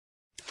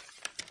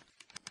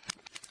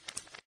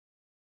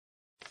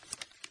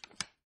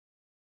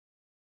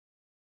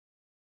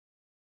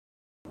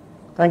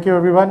Thank you,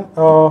 everyone.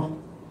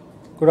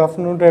 Good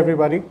afternoon to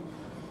everybody.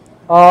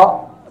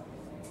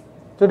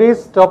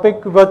 Today's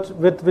topic,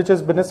 which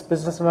is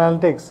business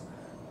analytics,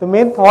 the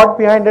main thought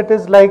behind it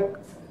is like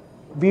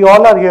we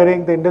all are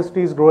hearing the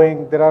industry is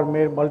growing. There are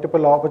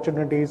multiple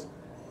opportunities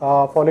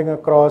falling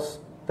across.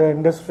 The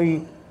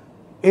industry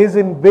is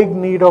in big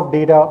need of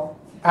data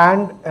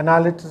and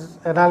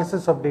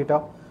analysis of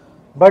data.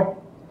 But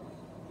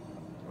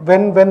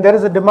when there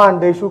is a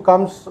demand, the issue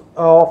comes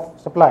of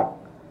supply,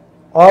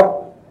 or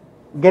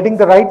getting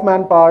the right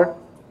manpower,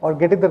 or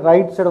getting the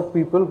right set of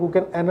people who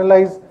can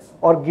analyze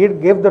or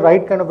give the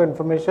right kind of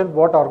information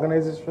what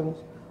organizations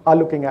are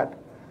looking at.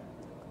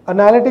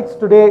 Analytics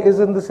today is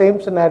in the same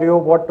scenario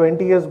what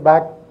 20 years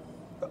back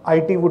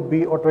IT would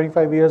be, or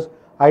 25 years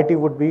IT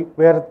would be,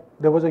 where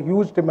there was a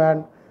huge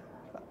demand.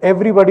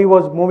 Everybody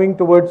was moving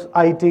towards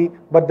IT,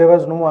 but there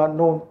was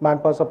no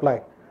manpower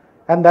supply.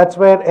 And that's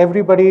where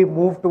everybody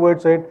moved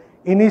towards it.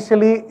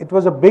 Initially, it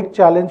was a big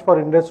challenge for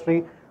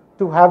industry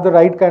to have the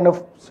right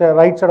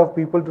set of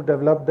people to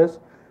develop this.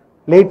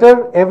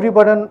 Later,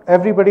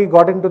 everybody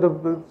got into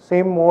the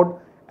same mode,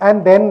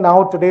 and then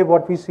now today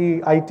what we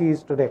see IT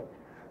is today.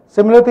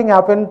 Similar thing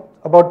happened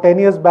about 10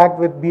 years back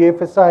with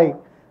BFSI,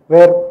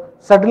 where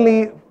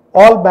suddenly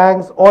all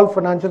banks, all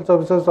financial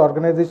services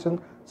organizations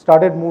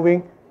started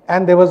moving,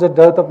 and there was a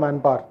dearth of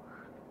manpower.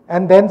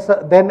 And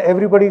then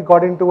everybody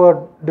got into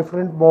a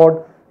different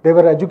mode. There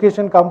were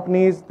education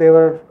companies, there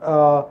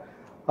were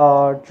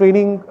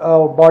training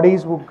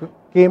bodies who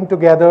came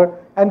together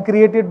and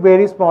created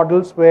various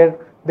models where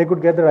they could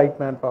get the right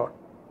manpower.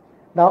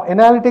 Now,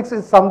 analytics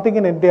is something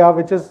in India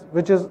which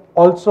is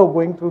also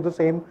going through the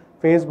same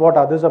phase what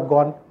others have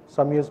gone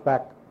some years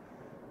back.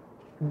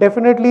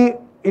 Definitely,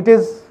 it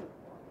is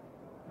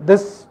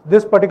this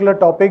particular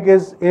topic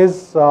is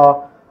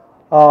not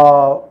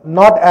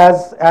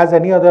as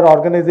any other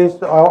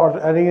organization or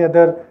any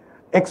other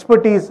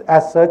expertise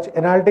as such.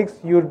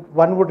 Analytics,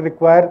 one would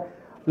require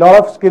a lot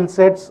of skill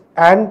sets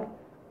and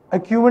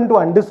acumen to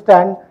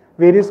understand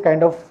various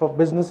kind of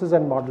businesses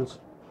and models.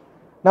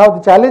 Now, the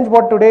challenge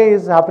what today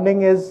is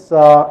happening is,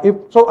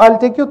 so I'll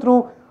take you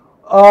through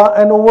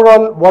an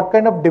overall what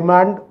kind of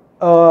demand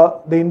the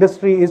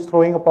industry is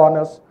throwing upon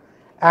us,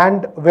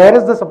 and where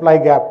is the supply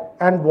gap,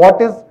 and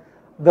what is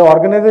the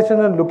organization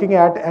are looking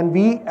at, and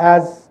we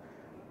as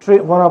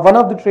one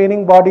of the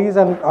training bodies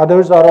and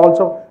others are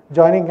also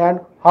joining hand,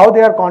 how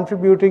they are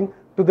contributing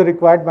to the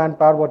required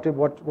manpower,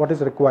 what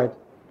is required.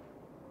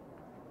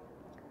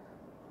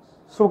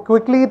 So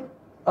quickly,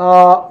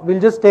 we'll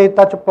just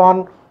touch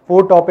upon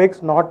 4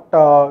 topics, not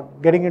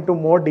getting into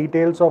more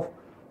details of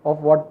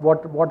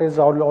what is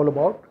all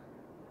about.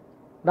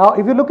 Now,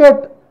 if you look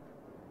at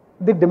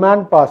the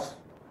demand pass,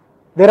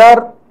 there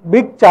are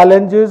big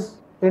challenges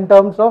in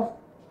terms of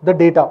the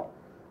data.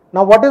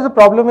 Now, what is the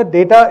problem with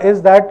data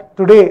is that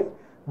today,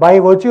 by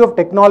virtue of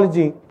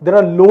technology, there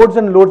are loads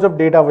and loads of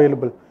data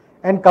available,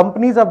 and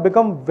companies have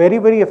become very,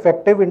 very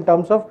effective in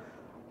terms of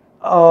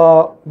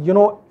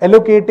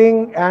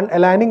allocating and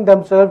aligning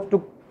themselves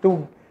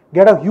to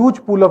get a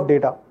huge pool of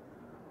data.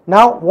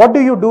 Now, what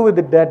do you do with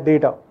that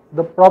data?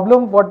 The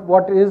problem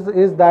what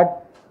is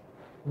that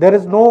there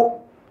is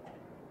no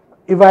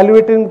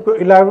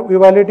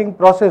evaluating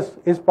process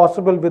is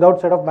possible without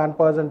set of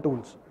manpowers and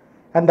tools,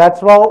 and that's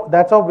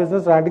how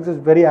business analytics is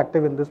very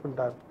active in this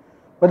entire.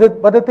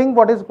 But the thing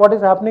what is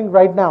happening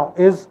right now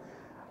is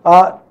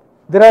there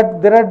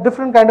are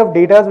different kind of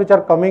data which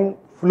are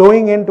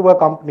flowing into a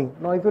company.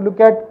 Now, if you look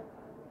at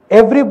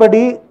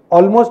everybody,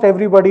 almost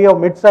everybody, a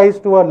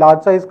mid-sized to a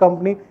large-sized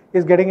company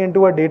is getting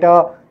into a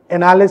data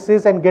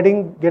analysis and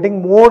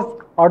getting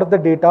more out of the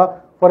data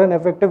for an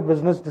effective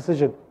business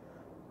decision.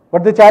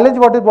 But the challenge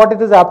what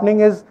it is happening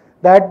is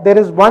that there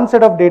is one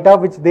set of data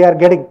which they are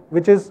getting,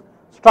 which is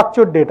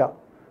structured data,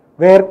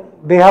 where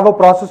they have a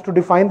process to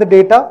define the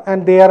data,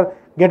 and they are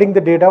getting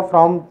the data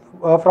from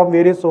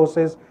various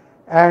sources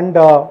and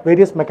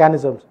various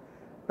mechanisms.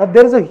 Now,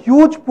 there is a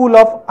huge pool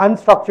of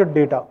unstructured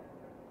data,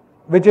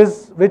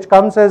 which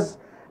comes as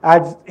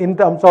in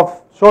terms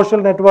of social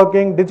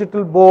networking,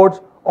 digital boards,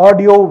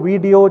 audio,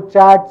 video,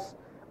 chats,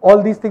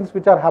 all these things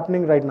which are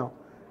happening right now.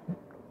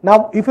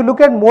 Now, if you look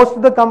at most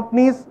of the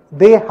companies,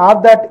 they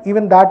have that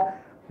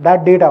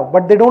data,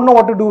 but they don't know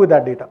what to do with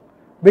that data,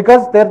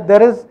 because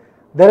there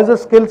is a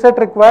skill set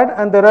required,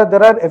 and there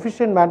are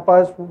efficient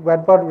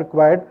manpower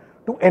required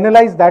to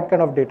analyze that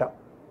kind of data.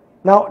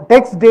 Now,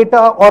 text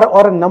data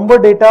or a number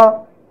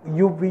data,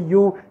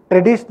 you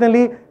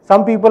traditionally,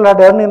 some people had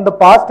done in the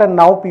past, and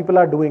now people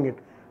are doing it.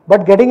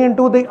 But getting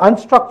into the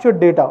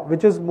unstructured data,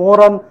 which is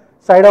more on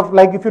side of,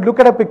 like, if you look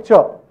at a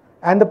picture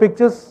and the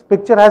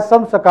picture has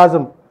some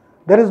sarcasm,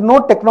 there is no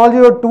technology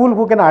or tool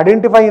who can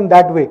identify in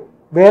that way,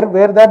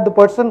 where that the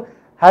person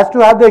has to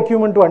have the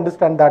acumen to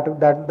understand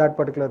that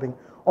particular thing.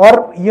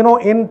 Or,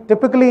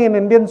 typically in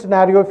Indian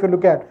scenario, if you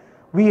look at,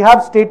 we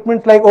have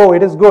statements like, oh,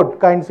 it is good,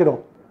 kind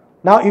zero.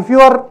 Now, if you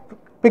are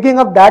picking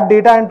up that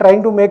data and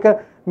trying to make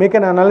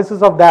an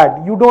analysis of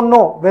that, you don't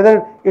know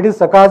whether it is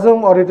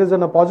sarcasm or it is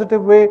in a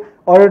positive way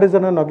or it is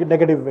in a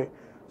negative way.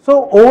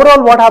 So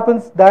overall what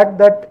happens that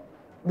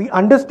the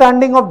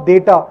understanding of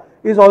data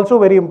is also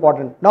very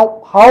important.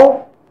 Now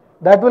how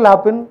that will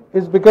happen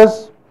is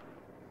because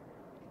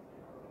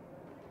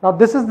now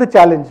this is the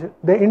challenge.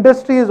 The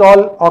industry is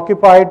all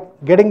occupied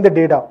getting the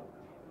data,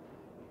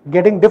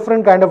 getting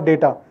different kind of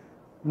data.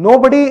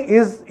 Nobody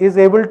is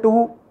able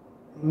to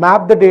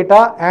map the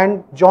data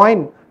and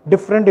join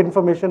different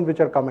information which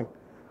are coming.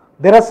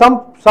 There are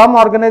some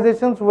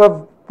organizations who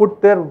have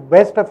put their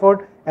best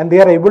effort and they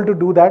are able to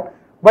do that.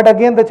 But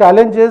again, the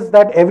challenge is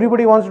that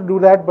everybody wants to do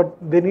that, but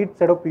they need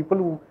set of people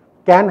who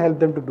can help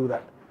them to do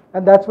that.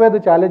 And that's where the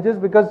challenge is,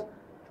 because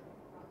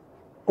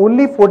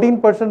only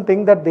 14%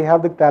 think that they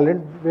have the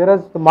talent,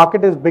 whereas the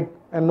market is big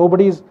and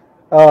nobody is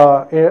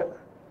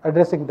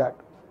addressing that.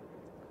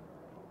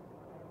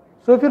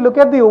 So if you look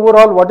at the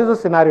overall, what is the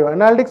scenario?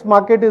 Analytics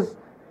market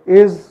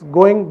is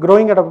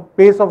growing at a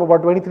pace of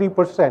about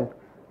 23%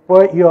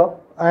 per year,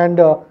 and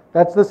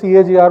that's the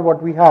CAGR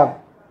what we have.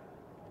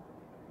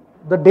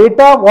 The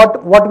data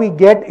what we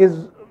get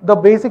is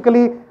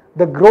basically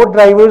the growth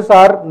drivers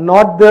are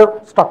not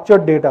the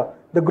structured data.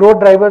 The growth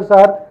drivers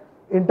are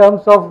in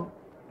terms of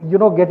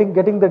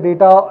getting the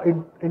data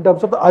in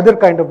terms of the other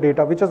kind of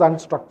data which is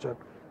unstructured.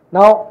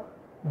 Now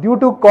due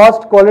to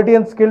cost, quality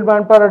and skilled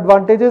manpower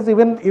advantages,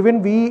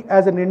 even we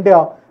as in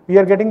India, we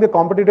are getting the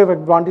competitive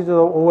advantages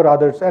over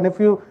others. And if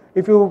you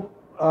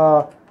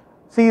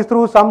see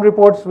through some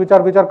reports which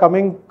are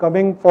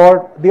coming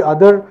for the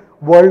other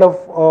world of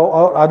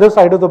or other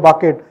side of the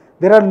bucket,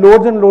 there are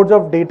loads and loads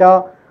of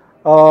data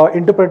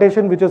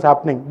interpretation which is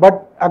happening.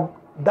 But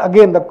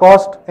again, the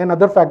cost and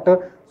other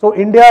factor. So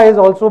India has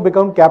also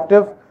become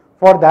captive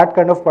for that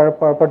kind of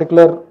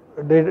particular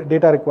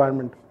data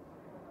requirement.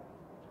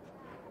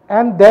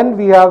 And then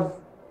we have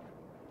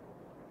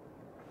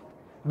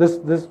this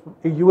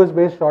US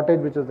based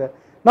shortage which is there.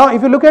 Now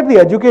if you look at the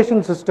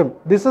education system,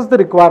 this is the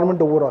requirement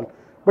overall.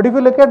 But if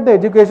you look at the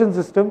education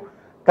system,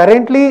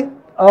 currently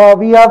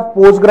we have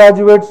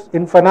postgraduates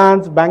in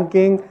finance,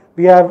 banking,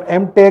 we have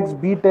MTechs,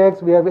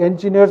 BTechs, we have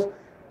engineers.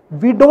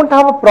 We don't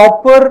have a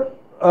proper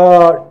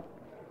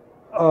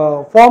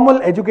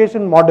formal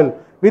education model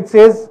which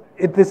says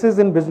this is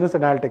in business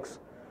analytics.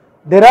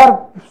 There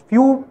are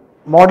few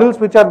models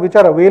which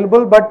are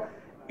available, but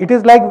it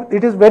is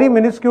very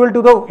minuscule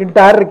to the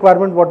entire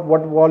requirement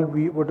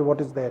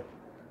what is there.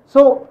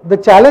 So the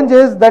challenge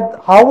is that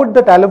how would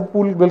the talent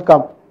pool will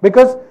come,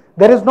 because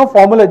there is no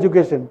formal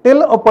education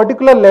till a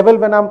particular level.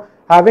 When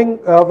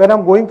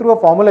I'm going through a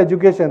formal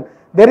education,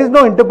 there is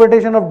no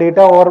interpretation of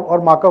data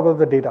or markup of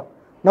the data.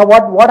 Now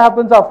what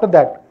happens after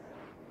that?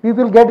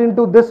 People get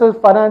into this is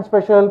finance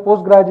special,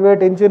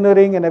 postgraduate,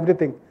 engineering and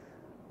everything.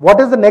 What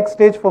is the next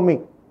stage for me?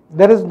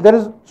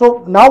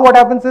 So now what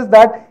happens is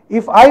that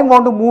if I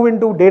want to move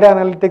into data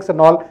analytics and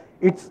all,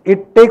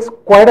 it takes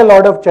quite a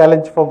lot of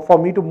challenge for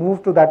me to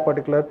move to that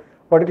particular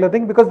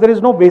thing, because there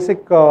is no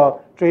basic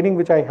training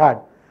which I had.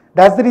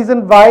 That's the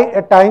reason why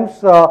at times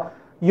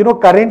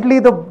currently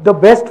the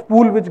best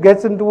pool which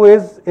gets into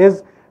is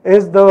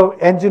the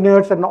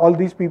engineers, and all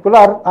these people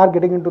are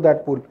getting into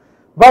that pool.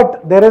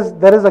 But there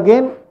is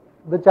again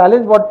the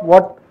challenge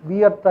what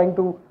we are trying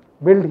to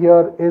build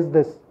here is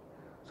this.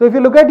 So if you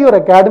look at your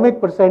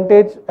academic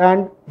percentage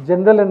and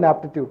general and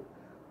aptitude,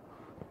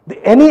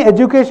 any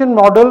education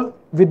model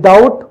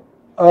without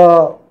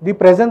the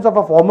presence of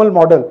a formal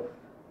model,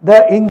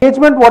 the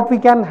engagement what we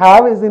can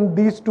have is in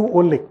these two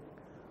only.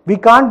 We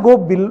can't go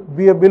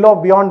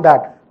beyond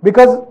that,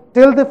 because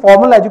till the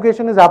formal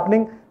education is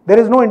happening, there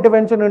is no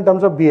intervention in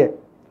terms of BA,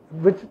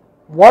 which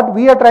what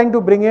we are trying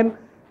to bring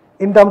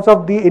in terms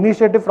of the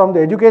initiative from the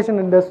education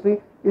industry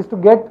is to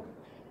get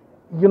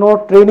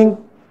training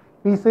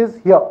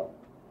pieces here,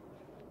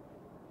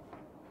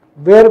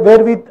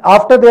 where we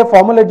after their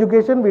formal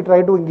education we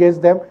try to engage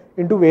them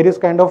into various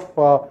kind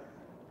of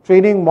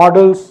training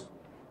models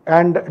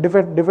and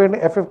different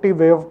effective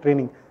way of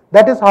training.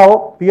 That is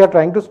how we are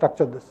trying to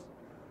structure this.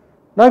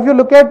 Now if you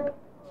look at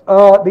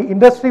the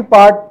industry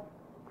part,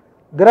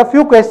 there are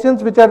few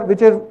questions which have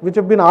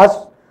been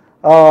asked.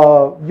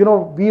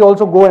 We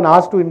also go and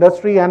ask to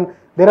industry, and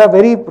there are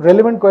very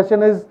relevant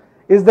question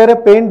is there a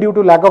pain due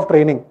to lack of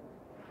training?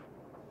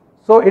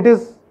 So it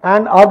is,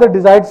 and are the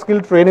desired skill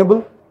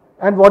trainable,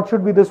 and what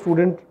should be the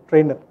student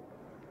trainer?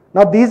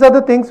 Now these are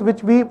the things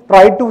which we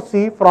try to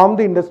see from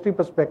the industry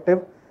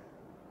perspective.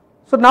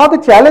 So now the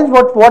challenge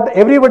what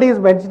everybody is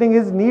mentioning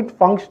is need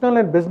functional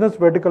and business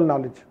vertical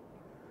knowledge.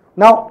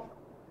 Now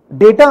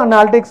data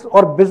analytics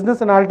or business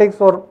analytics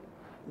or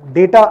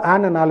data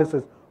and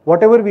analysis,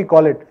 whatever we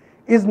call it,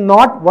 is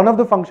not one of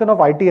the function of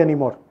IT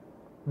anymore.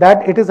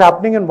 That it is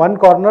happening in one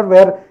corner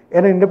where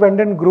an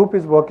independent group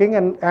is working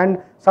and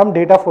some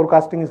data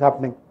forecasting is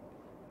happening.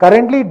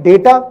 Currently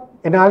data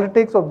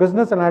analytics or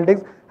business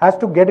analytics has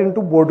to get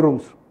into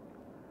boardrooms,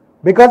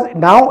 because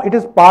now it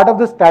is part of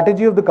the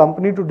strategy of the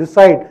company to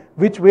decide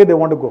which way they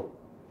want to go.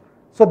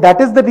 So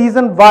that is the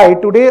reason why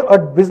today a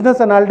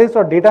business analyst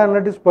or data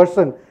analytics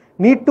person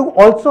need to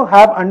also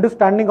have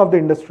understanding of the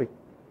industry.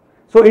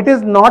 So it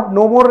is not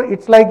no more,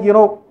 it's like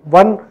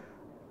one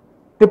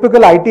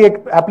typical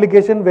IT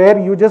application where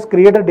you just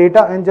create a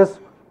data and just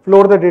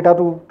floor the data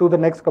to the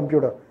next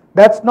computer.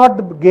 That's not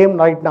the game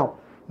right now.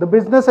 The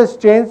business has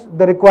changed,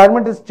 the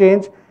requirement has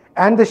changed,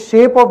 and the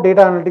shape of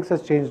data analytics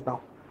has changed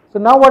now. So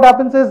now what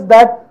happens is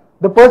that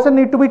the person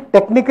needs to be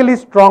technically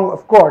strong,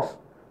 of course,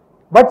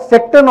 but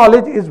sector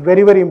knowledge is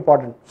very, very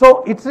important.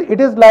 So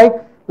it is like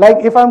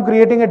if I'm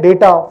creating a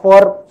data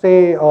for,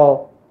 say,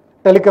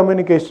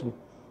 telecommunication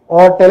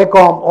or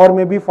telecom or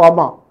maybe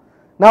pharma.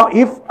 Now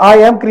if I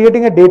am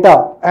creating a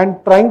data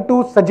and trying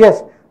to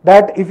suggest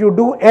that if you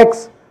do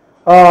X,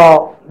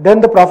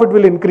 then the profit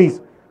will increase,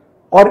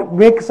 or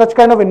make such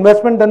kind of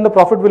investment, then the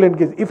profit will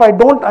increase. If I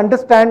don't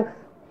understand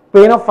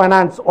plane of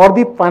finance or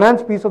the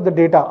finance piece of the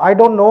data, I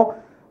don't know,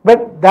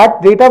 but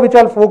that data which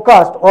I'll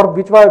forecast or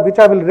which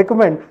I will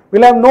recommend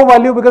will have no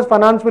value because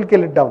finance will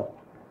kill it down.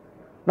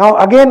 Now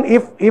again,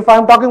 if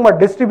I'm talking about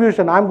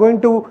distribution, I'm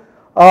going to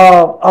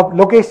a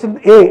location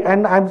A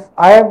and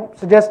I am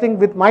suggesting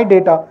with my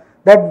data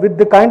that with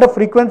the kind of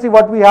frequency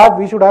what we have,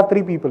 we should have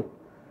 3 people.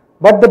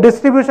 But the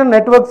distribution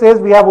network says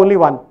we have only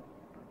 1.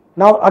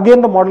 Now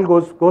again the model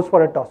goes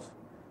for a toss.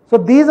 So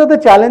these are the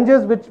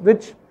challenges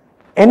which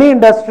any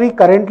industry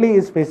currently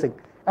is facing.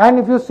 And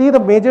if you see, the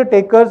major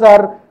takers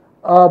are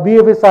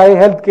BFSI,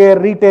 healthcare,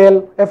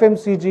 retail,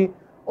 FMCG,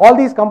 all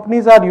these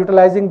companies are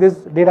utilizing this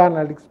data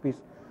analytics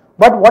piece.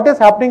 But what is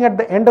happening at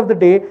the end of the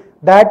day,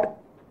 that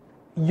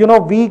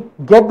we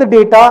get the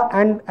data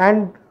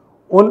and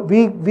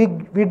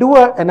we do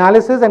an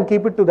analysis and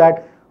keep it to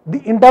that.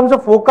 In terms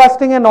of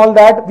forecasting and all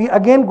that, we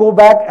again go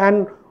back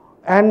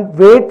and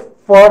wait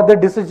for the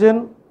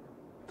decision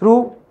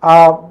through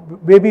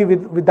maybe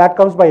with that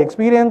comes by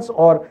experience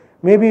or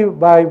maybe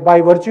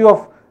by virtue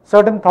of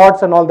certain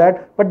thoughts and all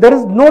that, but there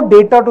is no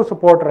data to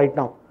support right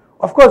now.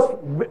 Of course,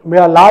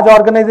 a large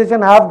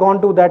organization have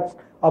gone to that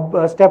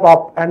step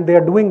up and they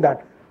are doing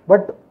that,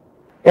 but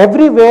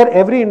everywhere,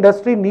 every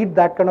industry needs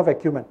that kind of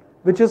acumen,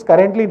 which is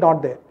currently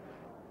not there.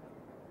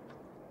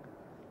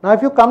 Now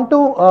if you come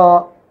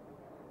to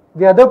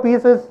the other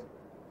pieces,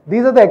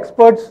 these are the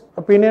experts'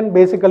 opinion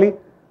basically.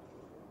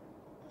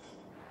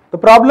 The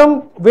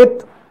problem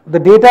with the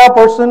data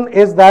person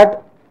is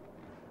that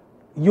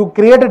you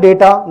create a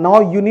data,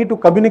 now you need to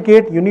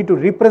communicate, you need to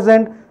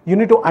represent, you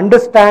need to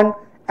understand,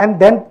 and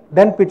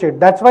then pitch it.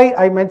 That's why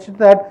I mentioned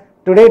that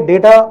today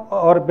data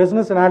or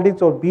business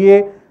analytics or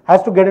BA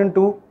has to get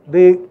into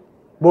the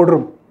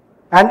boardroom,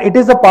 and it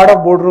is a part of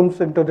boardrooms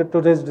into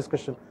today's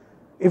discussion.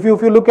 If you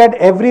look at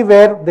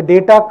everywhere, the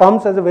data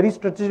comes as a very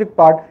strategic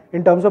part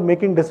in terms of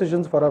making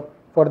decisions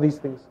for these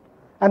things,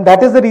 and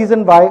that is the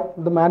reason why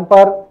the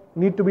manpower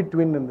need to be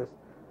twinned in this.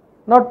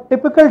 Now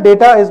typical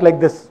data is like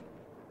this.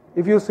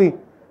 If you see,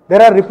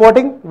 there are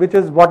reporting, which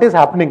is what is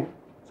happening.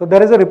 So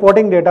there is a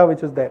reporting data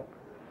which is there.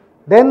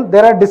 Then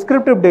there are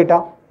descriptive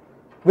data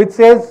which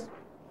says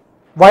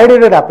why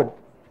did it happen.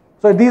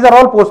 So these are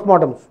all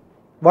postmortems.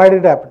 Why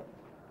did it happen?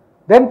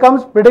 Then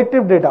comes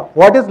predictive data,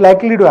 what is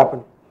likely to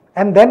happen.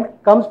 And then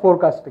comes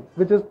forecasting,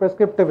 which is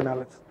prescriptive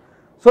analysis.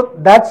 So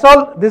that's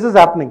all this is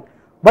happening.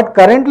 But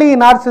currently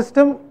in our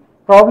system,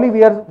 probably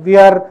we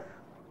are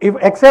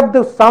except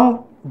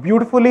some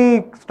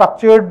beautifully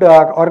structured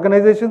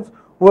organizations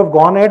who have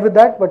gone ahead with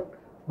that, but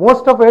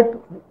most of it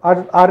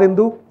are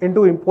into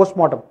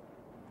postmortem.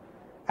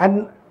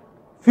 And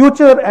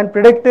future and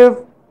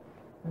predictive.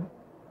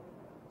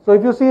 So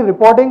if you see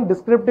reporting,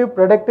 descriptive,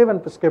 predictive, and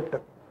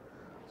prescriptive.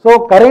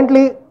 So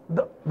currently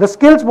the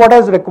skills what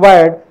is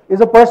required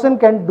is a person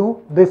can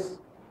do this,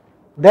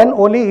 then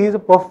only he is a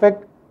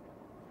perfect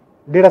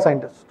data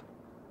scientist.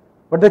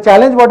 But the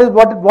challenge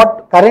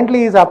what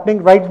currently is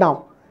happening right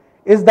now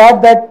is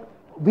that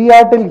we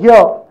are till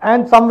here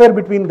and somewhere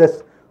between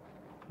this.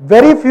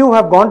 Very few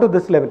have gone to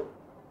this level,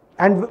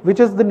 and which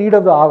is the need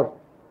of the hour,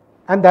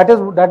 and that is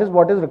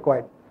what is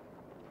required.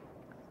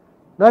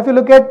 Now if you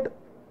look at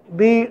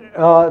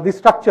the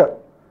structure,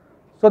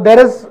 so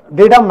there is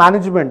data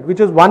management, which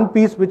is one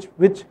piece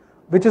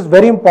which is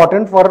very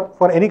important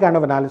for any kind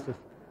of analysis.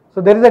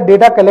 So there is a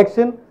data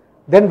collection,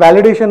 then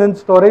validation and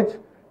storage,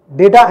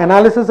 data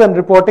analysis and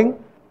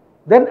reporting,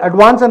 then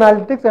advanced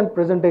analytics and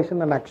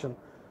presentation and action.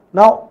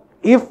 Now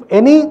if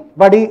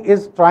anybody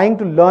is trying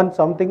to learn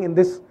something in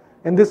this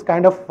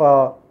kind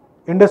of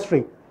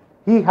industry,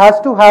 he has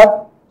to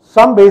have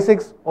some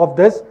basics of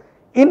this.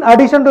 In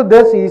addition to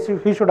this,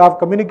 he should have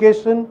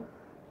communication,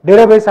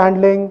 database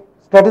handling,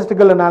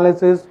 statistical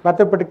analysis,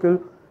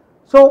 mathematical.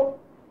 So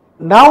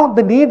now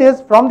the need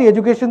is from the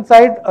education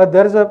side,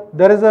 there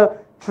is a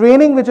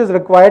training which is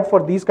required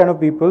for these kind of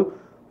people,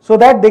 so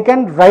that they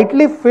can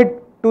rightly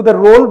fit to the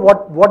role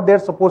what they are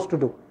supposed to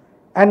do,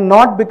 and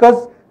not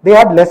because they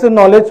had lesser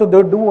knowledge, so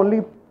they do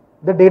only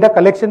the data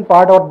collection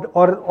part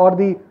or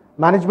the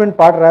management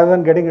part rather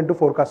than getting into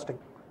forecasting.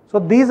 So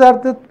these are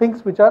the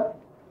things which are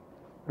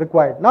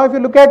required. Now if you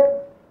look at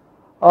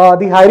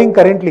the hiring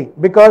currently,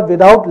 because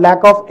without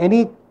lack of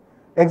any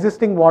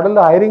existing model,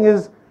 the hiring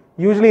is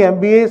usually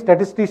MBA,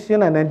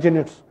 statistician and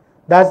engineers.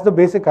 That's the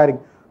basic hiring.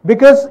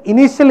 Because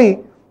initially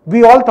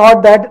we all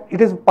thought that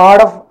it is part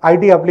of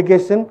IT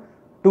application,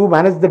 to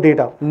manage the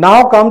data.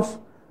 Now comes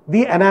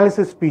the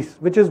analysis piece,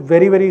 which is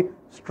very, very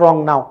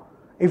strong now.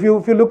 If you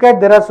look at,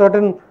 there are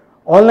certain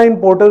online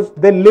portals,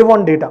 they live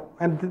on data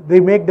and they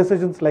make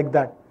decisions like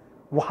that.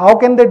 How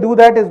can they do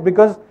that? Is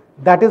because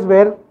that is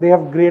where they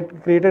have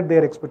created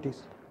their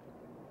expertise.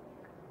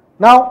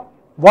 Now,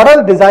 what are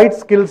the desired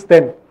skills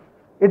then?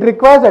 It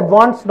requires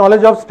advanced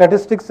knowledge of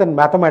statistics and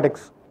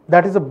mathematics.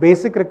 That is a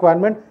basic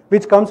requirement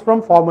which comes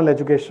from formal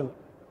education.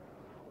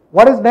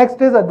 What is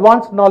next is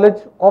advanced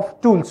knowledge of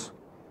tools.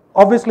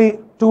 Obviously,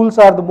 tools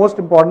are the most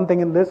important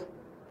thing in this.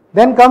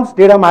 Then comes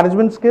data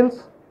management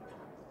skills.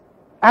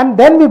 And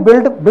then we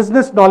build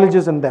business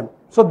knowledges in them.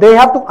 So they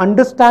have to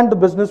understand the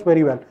business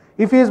very well.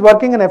 If he is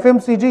working in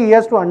FMCG, he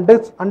has to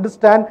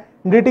understand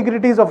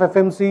nitty-gritties of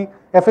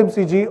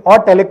FMCG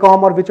or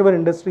telecom or whichever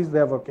industries they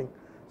are working.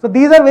 So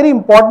these are very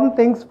important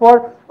things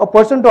for a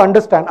person to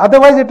understand.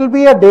 Otherwise, it will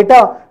be a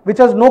data which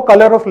has no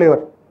color or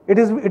flavor. It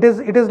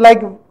is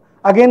like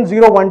again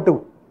 0, 1,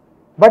 2.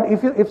 But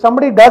if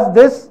somebody does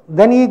this,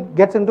 then he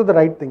gets into the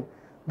right thing.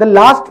 The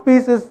last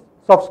piece is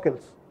soft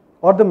skills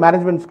or the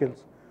management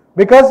skills.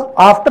 Because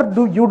after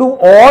you do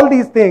all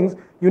these things,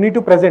 you need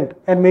to present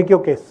and make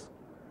your case.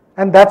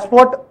 And that's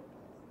what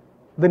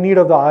the need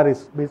of the hour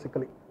is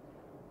basically.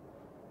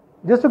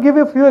 Just to give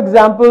you a few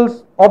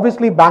examples,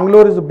 obviously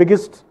Bangalore is the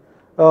biggest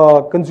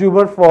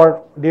consumer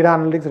for data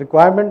analytics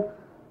requirement.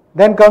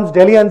 Then comes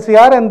Delhi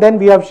NCR, and then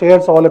we have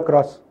shares all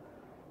across.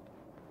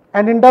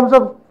 And in terms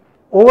of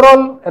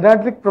overall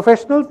analytic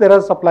professionals, there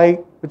are supply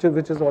which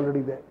is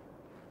already there.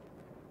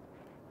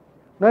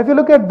 Now if you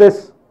look at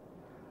this,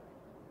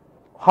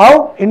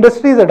 how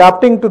industry is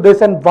adapting to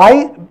this and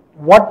why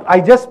what I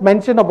just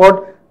mentioned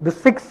about the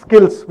 6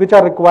 skills which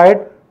are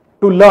required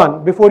to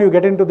learn before you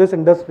get into this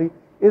industry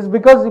is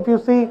because if you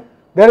see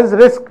there is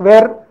risk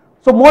where,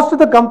 so most of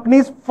the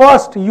companies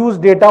first use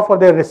data for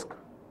their risk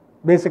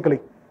basically.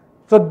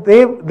 So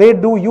they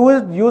do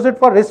use it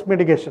for risk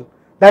mitigation.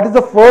 That is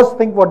the first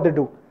thing what they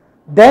do.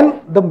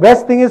 Then the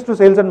best thing is to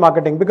sales and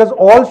marketing because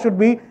all should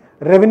be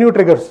revenue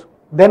triggers.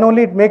 Then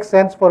only it makes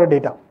sense for a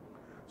data.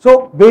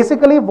 So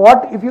basically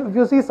if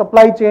you see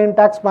supply chain,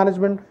 tax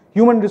management,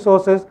 human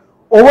resources,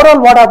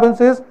 overall what happens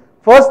is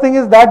first thing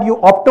is that you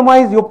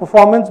optimize your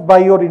performance by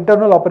your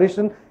internal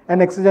operation and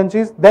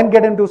exigencies, then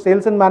get into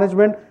sales and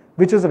management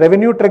which is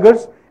revenue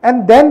triggers,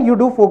 and then you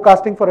do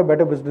forecasting for a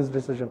better business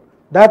decision.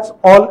 That's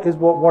all is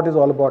what is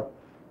all about.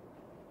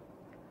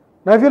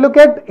 Now if you look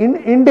at in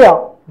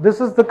India,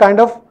 this is the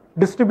kind of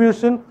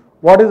distribution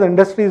what is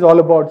industry is all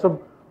about.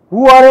 So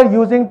who are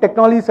using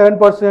technology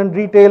 7%,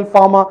 retail,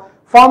 pharma.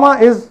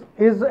 Pharma is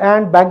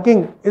and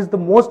banking is the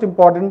most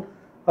important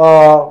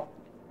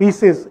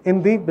pieces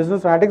in the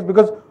business analytics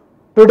because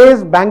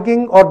today's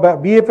banking or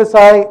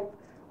BFSI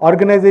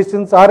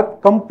organizations are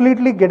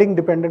completely getting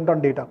dependent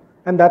on data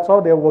and that's how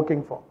they are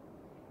working for.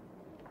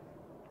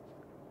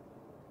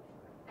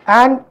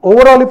 And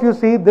overall if you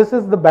see this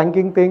is the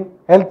banking thing,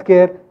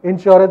 healthcare,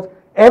 insurance,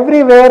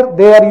 everywhere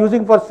they are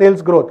using for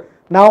sales growth.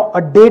 Now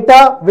a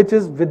data which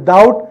is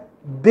without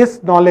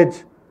this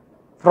knowledge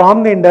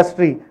from the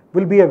industry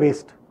will be a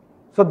waste.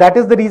 So that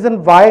is the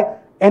reason why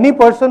any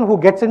person who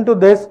gets into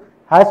this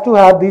has to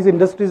have these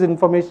industries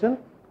information,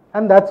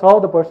 and that's how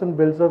the person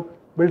builds up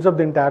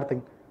the entire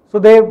thing. So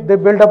they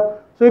build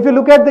up. So if you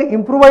look at the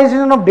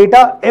improvisation of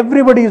data,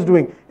 everybody is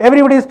doing.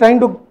 Everybody is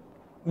trying to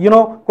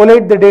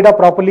collate the data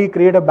properly,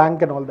 create a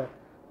bank and all that.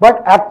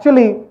 But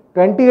actually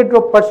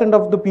 28%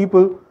 of the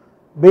people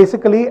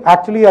basically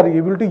actually are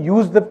able to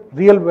use the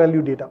real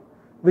value data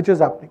which is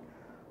happening.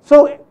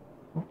 So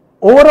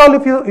overall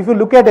if you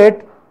look at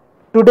it,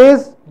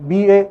 today's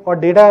BA or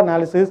data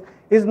analysis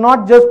is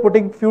not just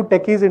putting few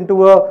techies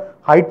into a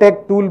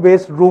high-tech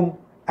tool-based room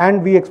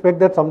and we expect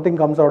that something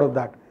comes out of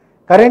that.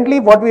 Currently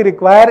what we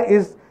require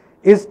is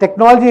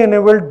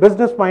technology-enabled,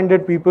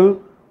 business-minded people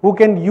who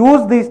can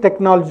use these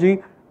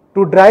technology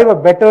to drive a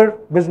better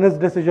business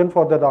decision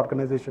for that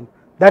organization.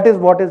 That is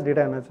what is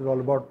data analysis all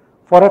about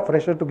for a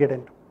fresher to get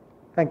into.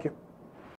 Thank you.